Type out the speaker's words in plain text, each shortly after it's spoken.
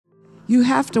You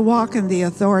have to walk in the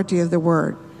authority of the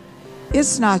Word.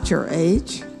 It's not your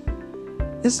age.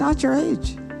 It's not your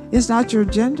age. It's not your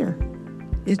gender.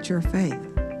 It's your faith.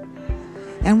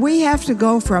 And we have to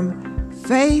go from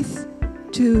faith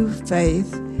to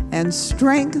faith and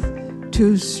strength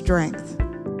to strength.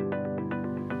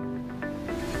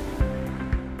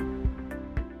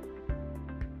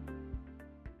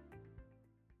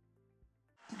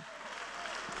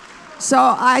 So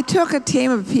I took a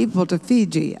team of people to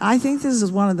Fiji. I think this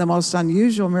is one of the most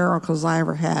unusual miracles I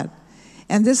ever had.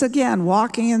 And this, again,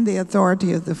 walking in the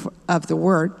authority of the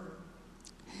Word.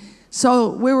 So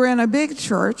we were in a big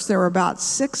church. There were about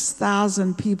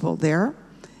 6,000 people there.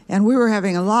 And we were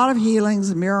having a lot of healings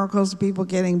and miracles, people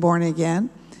getting born again.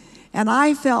 And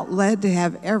I felt led to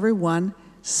have everyone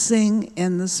sing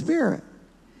in the Spirit.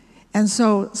 And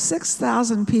so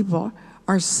 6,000 people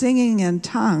are singing in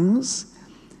tongues.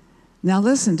 Now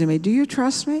listen to me. Do you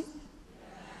trust me?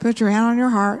 Put your hand on your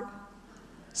heart.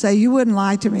 Say, you wouldn't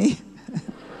lie to me.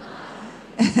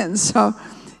 And so,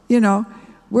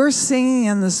 we're singing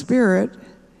in the Spirit,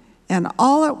 and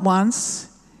all at once,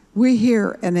 we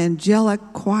hear an angelic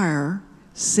choir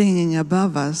singing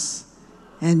above us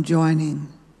and joining.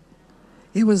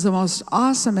 It was the most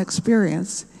awesome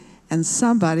experience, and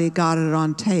somebody got it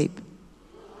on tape.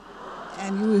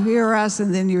 And you hear us,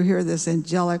 and then you hear this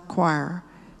angelic choir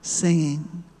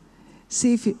singing.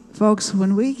 See, folks,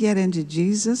 when we get into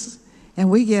Jesus and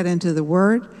we get into the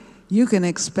Word, you can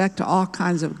expect all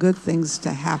kinds of good things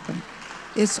to happen.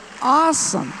 It's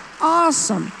awesome,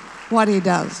 awesome what He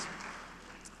does.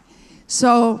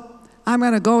 So I'm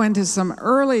going to go into some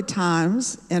early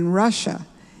times in Russia.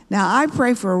 Now, I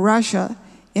pray for Russia,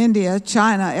 India,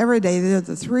 China every day. They're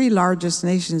the 3 largest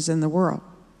nations in the world.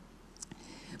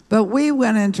 But we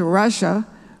went into Russia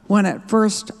when it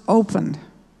first opened.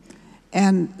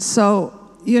 And so,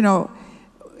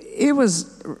 it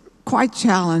was quite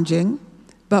challenging,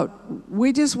 but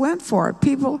we just went for it.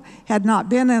 People had not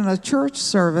been in a church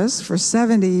service for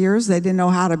 70 years. They didn't know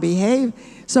how to behave.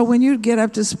 So when you'd get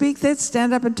up to speak, they'd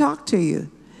stand up and talk to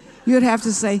you. You'd have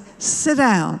to say, sit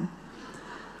down.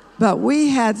 But we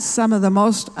had some of the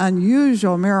most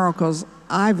unusual miracles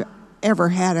I've ever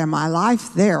had in my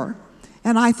life there.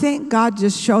 And I think God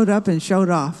just showed up and showed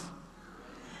off.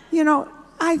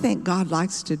 I think God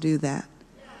likes to do that.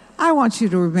 I want you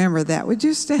to remember that. Would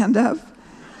you stand up?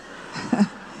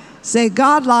 Say,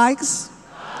 God likes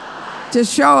to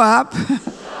show up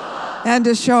and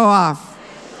to show off.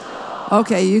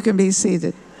 Okay, you can be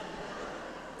seated.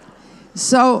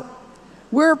 So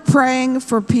we're praying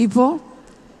for people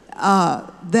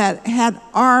that had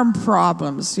arm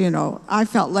problems. I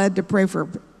felt led to pray for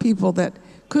people that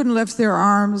couldn't lift their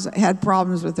arms, had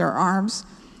problems with their arms.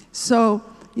 So,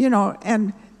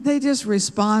 and they just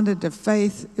responded to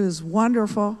faith. It was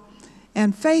wonderful.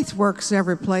 And faith works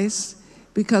every place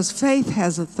because faith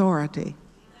has authority.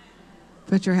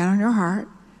 Put your hand on your heart.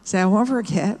 Say, I won't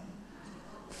forget.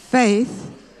 Faith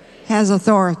has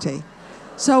authority.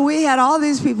 So we had all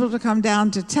these people to come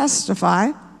down to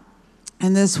testify.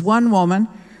 And this one woman,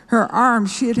 her arm,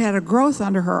 she had had a growth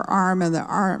under her arm, and the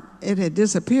arm, it had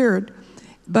disappeared.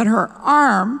 But her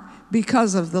arm,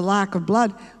 because of the lack of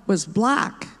blood, was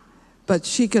black. But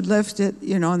she could lift it,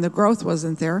 and the growth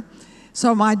wasn't there.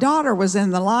 So my daughter was in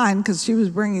the line because she was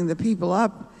bringing the people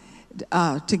up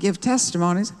to give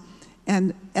testimonies.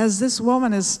 And as this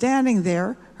woman is standing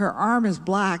there, her arm is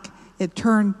black, it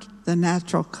turned the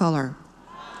natural color.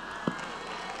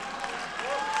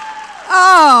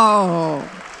 Oh!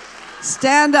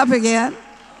 Stand up again.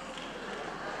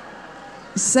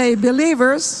 Say,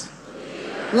 believers,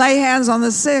 lay hands on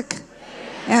the sick,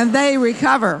 and they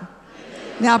recover.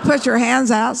 Now put your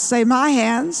hands out. Say, my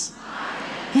hands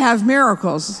have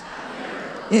miracles.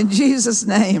 In Jesus'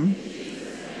 name.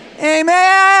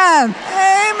 Amen.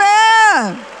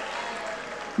 Amen.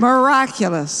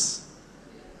 Miraculous.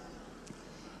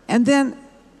 And then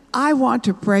I want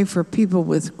to pray for people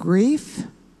with grief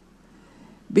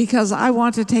because I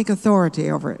want to take authority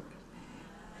over it.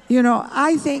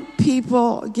 I think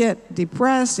people get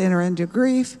depressed, enter into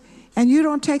grief, and you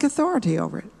don't take authority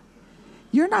over it.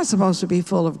 You're not supposed to be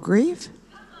full of grief.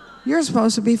 You're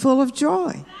supposed to be full of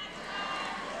joy.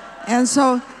 And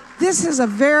so this is a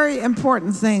very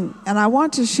important thing, and I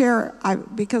want to share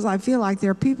because I feel like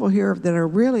there are people here that are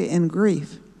really in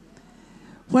grief.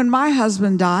 When my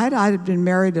husband died, I had been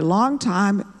married a long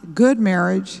time, good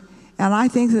marriage, and I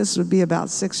think this would be about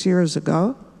 6 years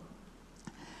ago.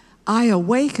 I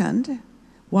awakened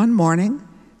one morning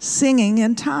singing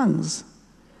in tongues.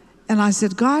 And I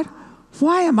said, God,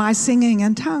 why am I singing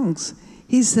in tongues?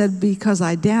 He said, because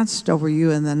I danced over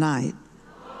you in the night.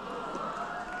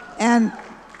 And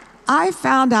I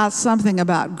found out something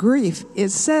about grief. It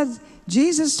said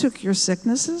Jesus took your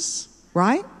sicknesses,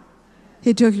 right?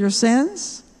 He took your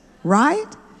sins, right?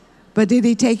 But did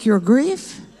he take your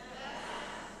grief?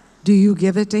 Do you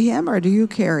give it to him or do you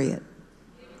carry it?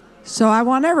 So I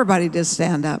want everybody to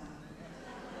stand up.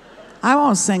 I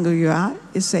won't single you out.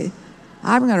 You say,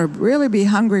 I'm going to really be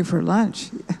hungry for lunch.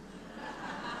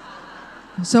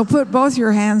 So put both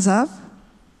your hands up.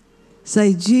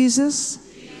 Say, Jesus,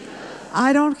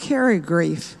 I don't carry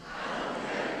grief.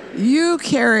 You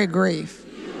carry grief.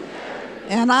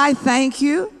 And I thank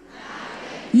you.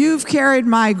 You've carried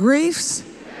my griefs,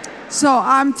 so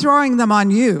I'm throwing them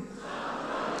on you.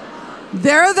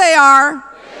 There they are.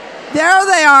 There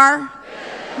they are.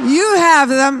 You have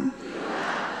them.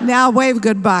 Now wave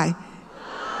goodbye.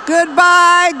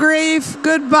 Goodbye, grief.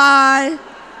 Goodbye.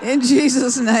 In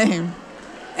Jesus' name.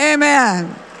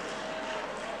 Amen.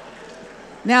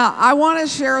 Now, I want to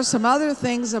share some other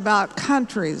things about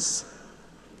countries.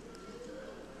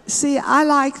 See, I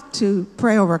like to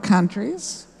pray over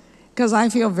countries because I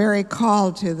feel very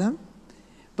called to them.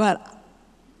 But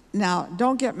now,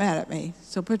 don't get mad at me.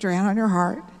 So put your hand on your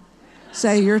heart.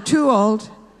 Say, you're too old,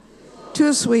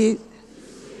 too sweet.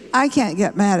 I can't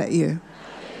get mad at you.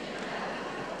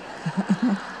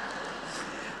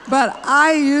 But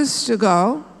I used to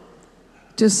go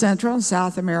to Central and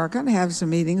South America and have some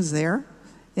meetings there.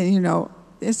 And, you know,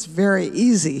 it's very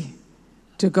easy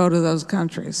to go to those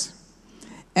countries.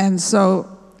 And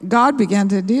so God began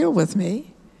to deal with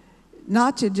me,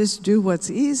 not to just do what's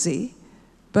easy,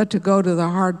 but to go to the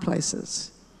hard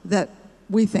places that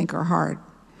we think are hard.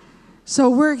 So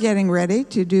we're getting ready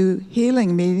to do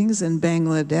healing meetings in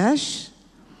Bangladesh,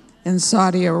 in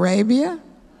Saudi Arabia.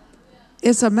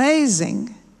 It's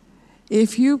amazing.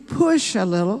 If you push a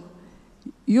little,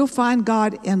 you'll find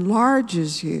God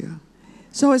enlarges you.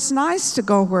 So it's nice to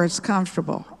go where it's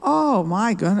comfortable. Oh,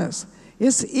 my goodness.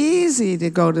 It's easy to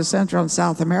go to Central and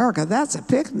South America. That's a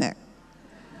picnic.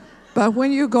 But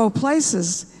when you go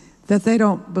places that they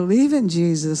don't believe in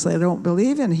Jesus, they don't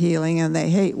believe in healing, and they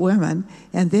hate women,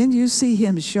 and then you see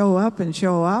him show up and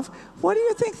show off, what do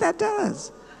you think that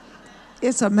does?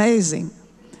 It's amazing.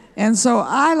 And so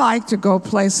I like to go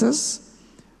places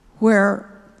where,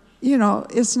 you know,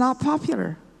 it's not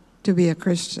popular to be a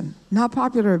Christian, not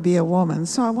popular to be a woman.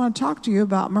 So I want to talk to you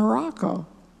about Morocco.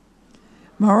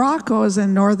 Morocco is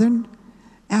in northern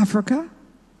Africa,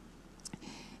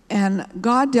 and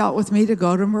God dealt with me to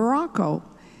go to Morocco.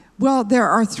 Well, there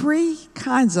are three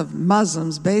kinds of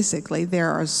Muslims, basically. There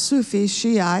are Sufi,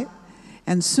 Shiite,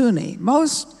 and Sunni.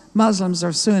 Most Muslims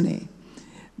are Sunni,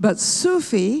 but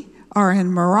Sufi are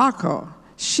in Morocco.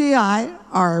 Shiite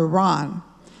are Iran.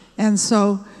 And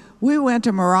so we went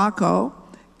to Morocco,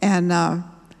 and,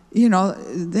 you know,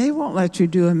 they won't let you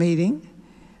do a meeting,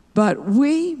 but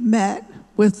we met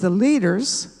with the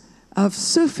leaders of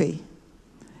Sufi.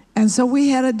 And so we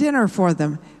had a dinner for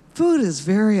them. Food is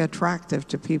very attractive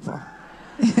to people,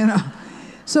 you know.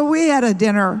 So we had a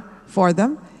dinner for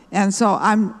them, and so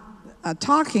I'm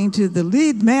talking to the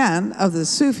lead man of the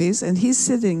Sufis, and he's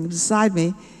sitting beside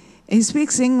me. He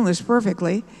speaks English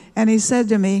perfectly, and he said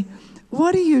to me,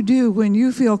 "What do you do when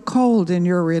you feel cold in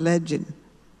your religion?"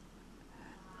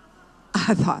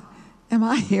 I thought, am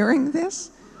I hearing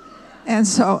this? And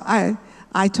so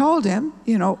I told him,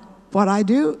 you know, what I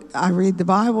do. I read the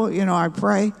Bible, you know, I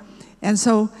pray. And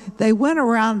so they went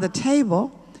around the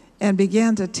table and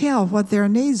began to tell what their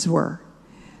needs were.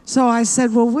 So I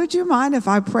said, well, would you mind if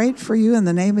I prayed for you in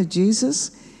the name of Jesus?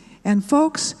 And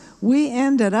folks, we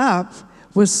ended up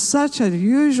with such a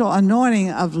usual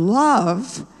anointing of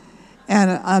love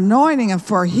and anointing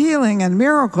for healing and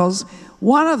miracles.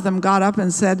 One of them got up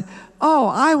and said, oh,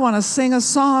 I want to sing a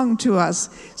song to us.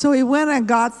 So he went and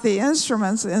got the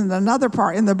instruments in another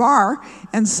part in the bar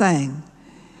and sang.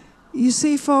 You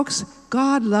see, folks,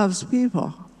 God loves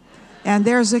people, and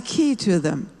there's a key to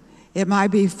them. It might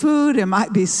be food, it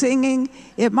might be singing,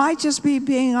 it might just be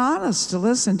being honest to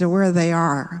listen to where they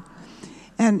are.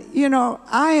 And, you know,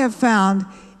 I have found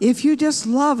if you just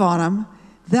love on them,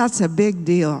 that's a big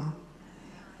deal.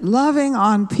 Loving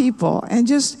on people and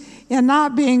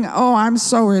not being, oh, I'm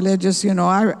so religious, you know,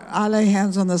 I lay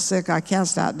hands on the sick, I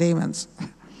cast out demons.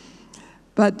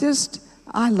 But just,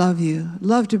 I love you,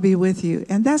 love to be with you.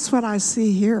 And that's what I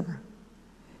see here.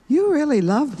 You really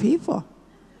love people.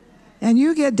 And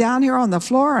you get down here on the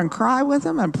floor and cry with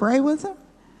them and pray with them.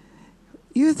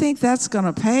 You think that's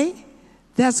going to pay?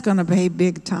 That's going to pay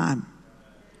big time.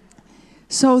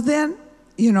 So then,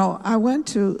 you know, I went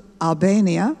to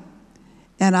Albania.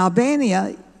 And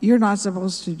Albania, you're not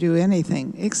supposed to do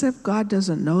anything, except God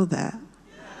doesn't know that.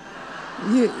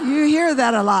 You hear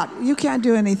that a lot. You can't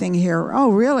do anything here.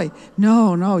 Oh, really?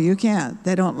 No, you can't.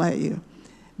 They don't let you.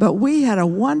 But we had a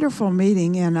wonderful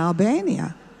meeting in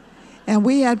Albania, and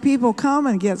we had people come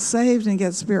and get saved and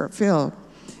get Spirit-filled.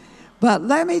 But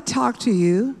let me talk to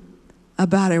you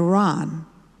about Iran.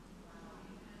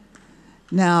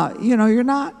 Now, you're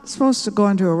not supposed to go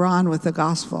into Iran with the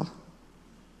gospel.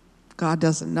 God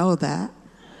doesn't know that.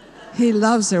 He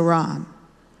loves Iran.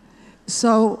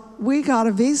 So we got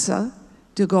a visa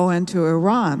to go into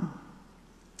Iran.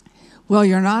 Well,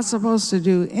 you're not supposed to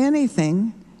do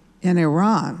anything in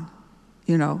Iran,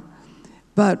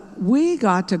 But we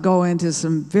got to go into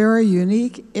some very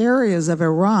unique areas of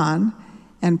Iran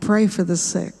and pray for the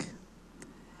sick.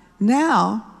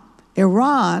 Now,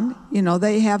 Iran,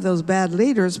 they have those bad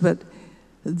leaders, but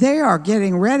they are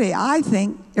getting ready. I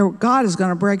think God is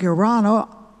going to break Iran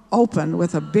open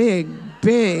with a big,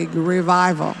 big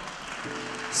revival.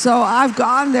 So I've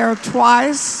gone there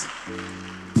twice,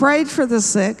 prayed for the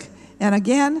sick, and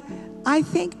again, I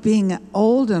think being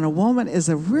old and a woman is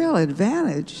a real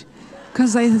advantage,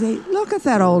 because they look at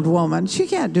that old woman, she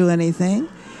can't do anything.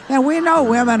 And we know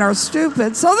women are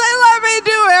stupid, so they let me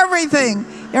do everything.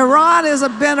 Iran has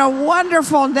been a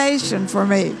wonderful nation for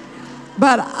me.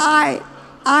 But I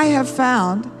have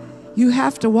found you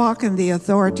have to walk in the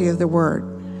authority of the Word.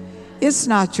 It's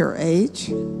not your age.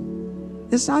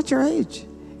 It's not your age.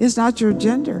 It's not your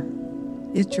gender.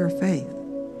 It's your faith.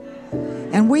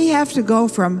 And we have to go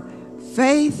from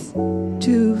faith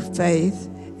to faith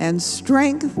and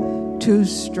strength to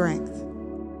strength.